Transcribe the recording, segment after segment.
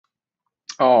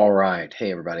All right.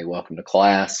 Hey, everybody. Welcome to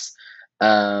class.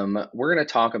 We're going to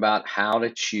talk about how to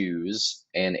choose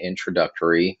an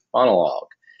introductory monologue.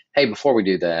 Hey, before we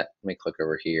do that, let me click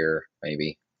over here,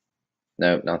 maybe.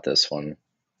 No, not this one.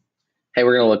 Hey,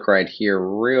 we're going to look right here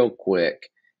real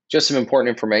quick. Just some important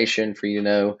information for you to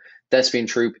know. Thespian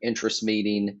Troupe interest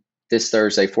meeting this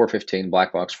Thursday, 4:15,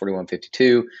 Black Box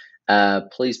 4152.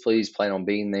 Please plan on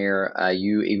being there.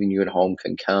 Even you at home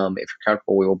can come. If you're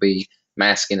comfortable, we will be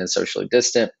masking and socially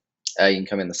distant. You can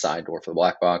come in the side door for the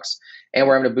Black Box. And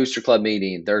we're having a Booster Club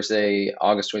meeting Thursday,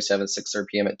 August 27th, 6:30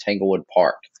 p.m. at Tanglewood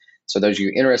Park. So those of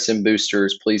you interested in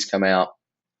boosters, please come out.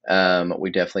 We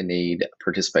definitely need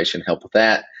participation help with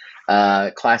that.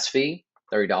 Class fee,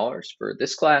 $30 for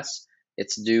this class.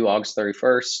 It's due August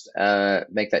 31st.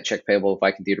 Make that check payable at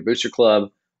Viking Theater Booster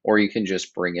Club, or you can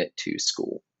just bring it to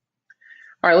school.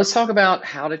 All right, let's talk about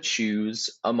how to choose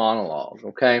a monologue,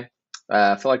 okay?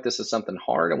 I feel like this is something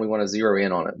hard, and we want to zero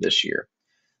in on it this year.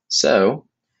 So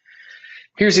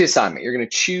here's the assignment. You're going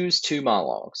to choose two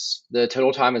monologues. The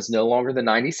total time is no longer than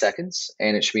 90 seconds,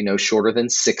 and it should be no shorter than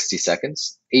 60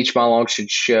 seconds. Each monologue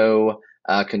should show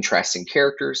contrasting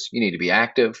characters. You need to be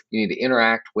active. You need to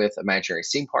interact with imaginary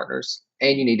scene partners,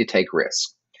 and you need to take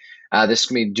risks. This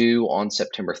can be due on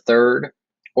September 3rd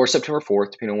or September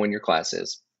 4th, depending on when your class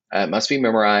is. It must be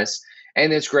memorized,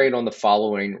 and it's graded on the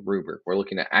following rubric. We're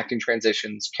looking at acting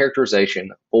transitions, characterization,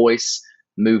 voice,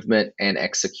 movement, and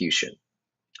execution.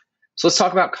 So let's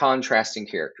talk about contrasting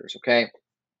characters, okay?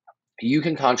 You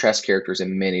can contrast characters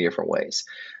in many different ways.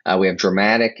 We have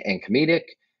dramatic and comedic.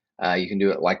 You can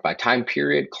do it like by time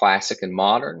period, classic and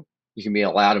modern. You can be a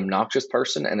loud, obnoxious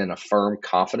person and then a firm,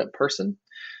 confident person.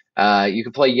 You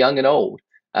can play young and old.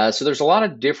 So there's a lot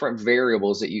of different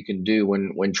variables that you can do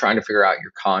when trying to figure out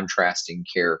your contrasting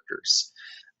characters.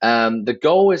 The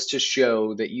goal is to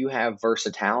show that you have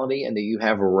versatility and that you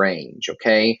have a range,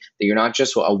 okay? That you're not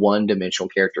just a one-dimensional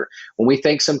character. When we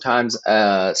think sometimes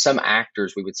some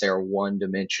actors, we would say, are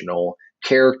one-dimensional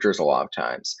characters a lot of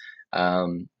times.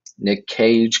 Nick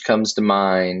Cage comes to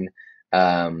mind.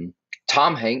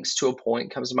 Tom Hanks, to a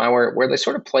point, comes to mind where they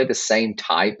sort of play the same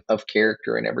type of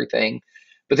character and everything.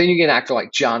 But then you get an actor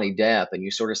like Johnny Depp, and you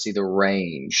sort of see the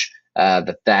range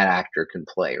that actor can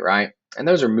play, right? And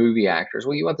those are movie actors.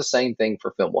 Well, you want the same thing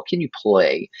for film. What can you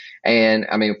play? And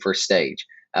I mean, for stage,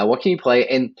 what can you play?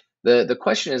 And the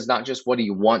question is not just what do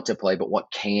you want to play, but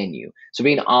what can you? So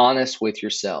being honest with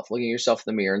yourself, looking at yourself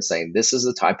in the mirror and saying, this is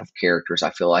the type of characters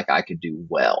I feel like I could do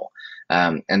well.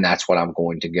 And that's what I'm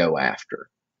going to go after.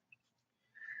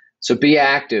 So be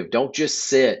active. Don't just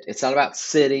sit. It's not about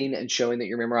sitting and showing that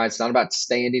you're memorized. It's not about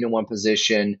standing in one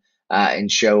position and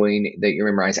showing that you're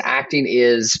memorized. Acting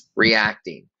is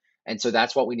reacting. And so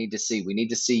that's what we need to see. We need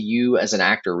to see you as an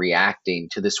actor reacting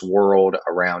to this world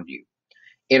around you.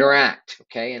 Interact,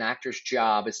 okay? An actor's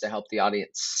job is to help the audience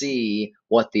see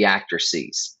what the actor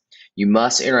sees. You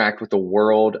must interact with the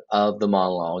world of the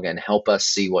monologue and help us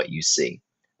see what you see.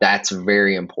 That's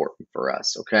very important for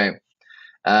us, okay?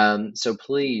 So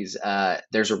please,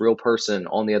 there's a real person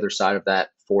on the other side of that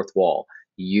fourth wall.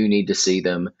 You need to see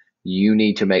them. You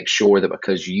need to make sure that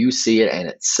because you see it and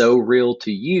it's so real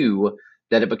to you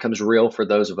that it becomes real for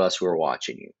those of us who are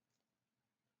watching you.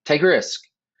 Take a risk.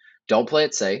 Don't play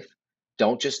it safe.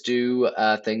 Don't just do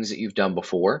things that you've done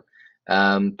before.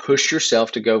 Push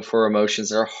yourself to go for emotions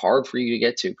that are hard for you to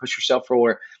get to. Push yourself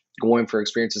for going for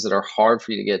experiences that are hard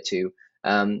for you to get to.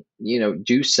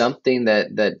 Do something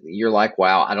that you're like,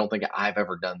 wow, I don't think I've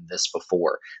ever done this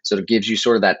before. So it gives you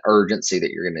sort of that urgency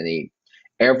that you're going to need.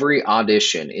 Every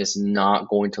audition is not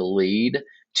going to lead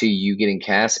to you getting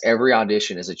cast. Every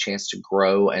audition is a chance to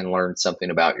grow and learn something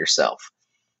about yourself.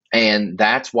 And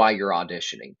that's why you're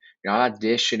auditioning. You're not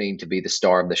auditioning to be the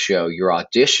star of the show. You're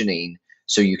auditioning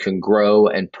so you can grow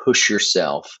and push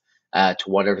yourself to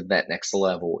whatever that next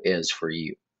level is for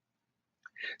you.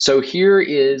 So here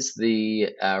is the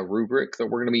rubric that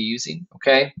we're going to be using,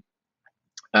 okay?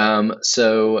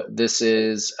 So this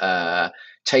is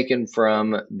taken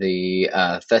from the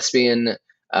Thespian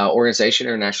Organization,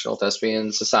 International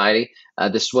Thespian Society.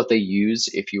 This is what they use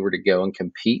if you were to go and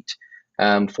compete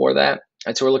for that.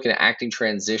 And so we're looking at acting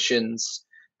transitions,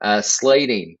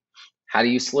 slating. How do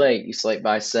you slate? You slate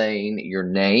by saying your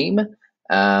name,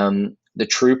 the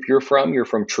troupe you're from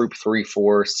troupe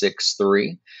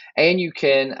 3463, and you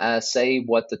can say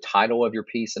what the title of your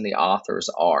piece and the authors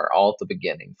are all at the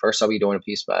beginning. First, I'll be doing a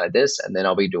piece by this, and then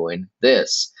I'll be doing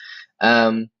this.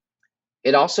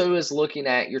 It also is looking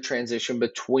at your transition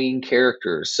between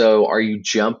characters. So are you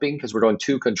jumping, because we're doing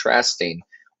two contrasting,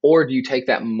 Or do you take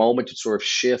that moment to sort of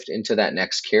shift into that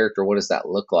next character? What does that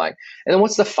look like? And then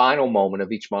what's the final moment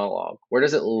of each monologue? Where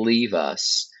does it leave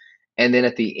us? And then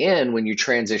at the end, when you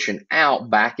transition out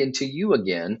back into you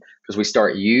again, because we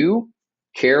start you,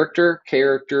 character,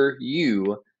 character,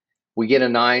 you, we get a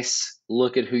nice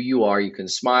look at who you are. You can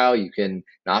smile, you can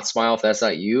not smile if that's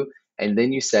not you. And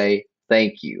then you say,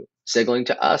 thank you, signaling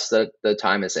to us that the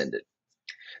time has ended.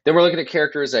 Then we're looking at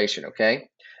characterization, okay?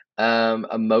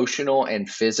 Emotional and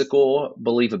physical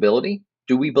believability.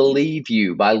 Do we believe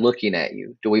you by looking at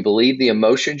you? Do we believe the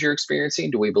emotions you're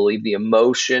experiencing? Do we believe the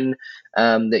emotion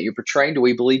that you're portraying? Do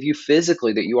we believe you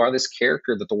physically that you are this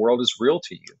character, that the world is real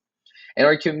to you? And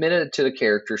are you committed to the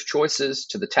character's choices,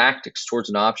 to the tactics towards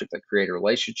an object that create a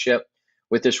relationship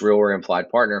with this real or implied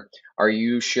partner? Are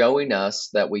you showing us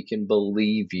that we can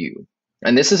believe you?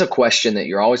 And this is a question that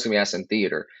you're always going to be asked in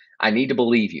theater. I need to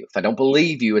believe you. If I don't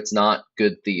believe you, it's not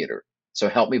good theater. So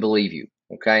help me believe you,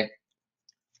 okay?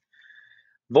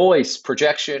 Voice,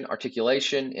 projection,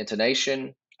 articulation,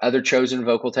 intonation, other chosen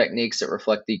vocal techniques that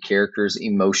reflect the character's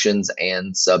emotions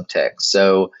and subtext.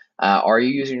 So, are you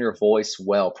using your voice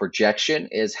well? Projection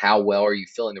is how well are you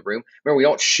filling the room. Remember, we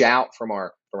don't shout from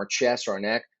our chest or our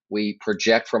neck. We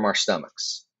project from our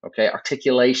stomachs. Okay.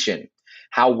 Articulation,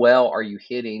 how well are you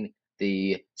hitting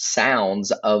the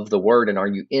sounds of the word, and are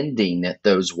you ending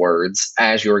those words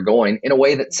as you're going in a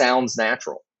way that sounds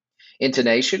natural?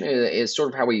 Intonation is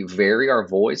sort of how we vary our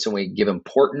voice and we give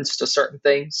importance to certain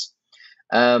things.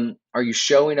 Are you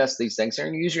showing us these things?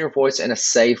 Are you using your voice in a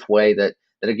safe way that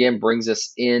again brings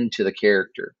us into the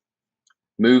character?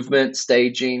 Movement,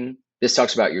 staging. This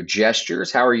talks about your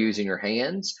gestures. How are you using your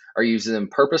hands? Are you using them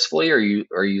purposefully? Are you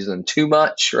using them too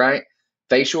much? Right.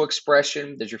 Facial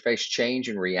expression. Does your face change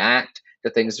and react to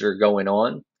things that are going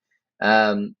on?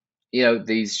 Um,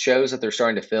 these shows that they're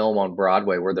starting to film on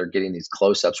Broadway where they're getting these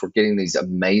close-ups, we're getting these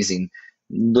amazing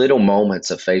little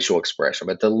moments of facial expression.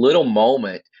 But the little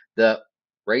moment, the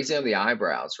raising of the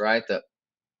eyebrows, right?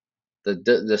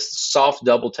 The soft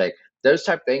double take, those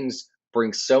type things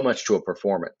bring so much to a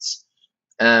performance.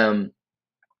 Um,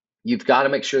 you've got to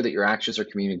make sure that your actions are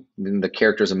communicating the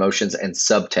character's emotions and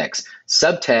subtext.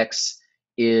 Subtext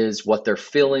is what they're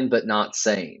feeling but not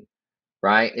saying,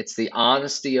 right? It's the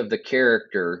honesty of the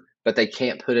character, but they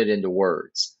can't put it into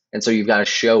words. And so you've got to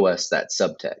show us that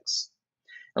subtext.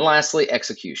 And lastly,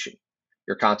 execution.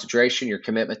 Your concentration, your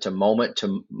commitment to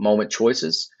moment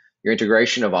choices, your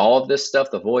integration of all of this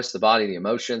stuff, the voice, the body, the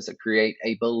emotions that create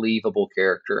a believable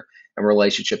character and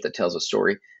relationship that tells a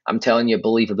story. I'm telling you,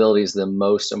 believability is the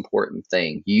most important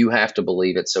thing. You have to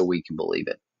believe it so we can believe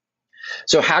it.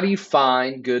 So, how do you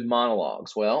find good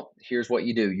monologues? Well, here's what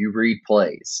you do: you read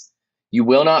plays. You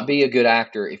will not be a good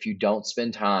actor if you don't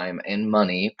spend time and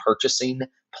money purchasing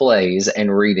plays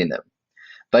and reading them.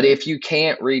 But if you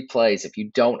can't read plays, if you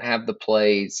don't have the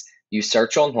plays, you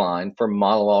search online for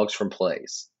monologues from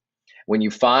plays. When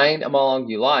you find a monologue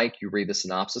you like, you read the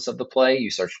synopsis of the play, you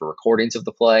search for recordings of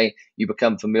the play, you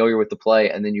become familiar with the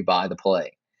play, and then you buy the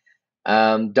play.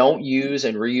 Don't use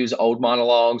and reuse old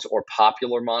monologues or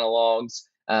popular monologues.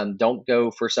 Don't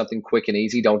go for something quick and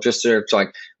easy. Don't just search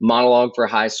like monologue for a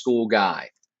high school guy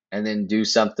and then do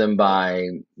something by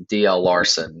D.L.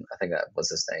 Larson. I think that was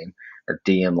his name, or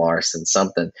D.M. Larson,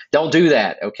 something. Don't do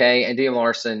that, okay? And D.M.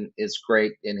 Larson is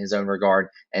great in his own regard.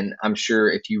 And I'm sure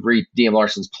if you read D.M.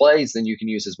 Larson's plays, then you can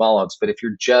use his monologues. But if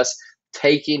you're just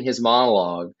taking his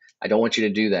monologue, I don't want you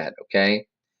to do that, okay?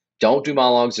 Don't do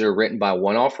monologues that are written by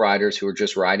one-off writers who are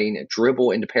just writing a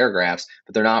dribble into paragraphs,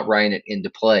 but they're not writing it into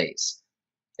plays.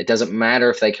 It doesn't matter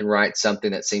if they can write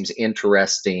something that seems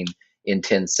interesting in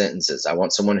 10 sentences. I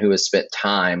want someone who has spent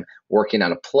time working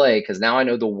on a play because now I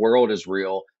know the world is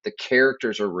real, the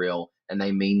characters are real, and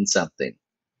they mean something.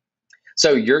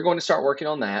 So you're going to start working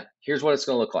on that. Here's what it's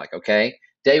going to look like, okay?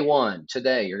 Day one,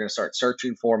 today, you're going to start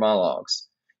searching for monologues.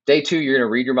 Day two, you're going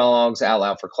to read your monologues out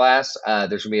loud for class.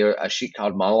 There's going to be a sheet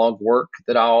called monologue work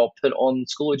that I'll put on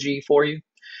Schoology for you.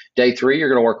 Day three, you're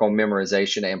going to work on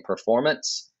memorization and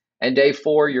performance. And day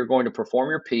four, you're going to perform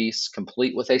your piece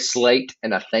complete with a slate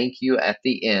and a thank you at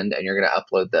the end, and you're going to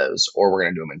upload those, or we're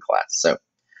going to do them in class. So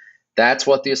that's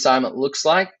what the assignment looks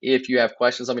like. If you have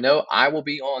questions, let me know. I will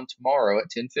be on tomorrow at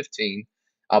 10:15.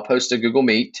 I'll post a Google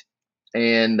Meet,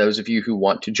 and those of you who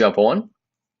want to jump on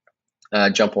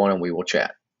and we will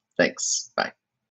chat. Thanks. Bye.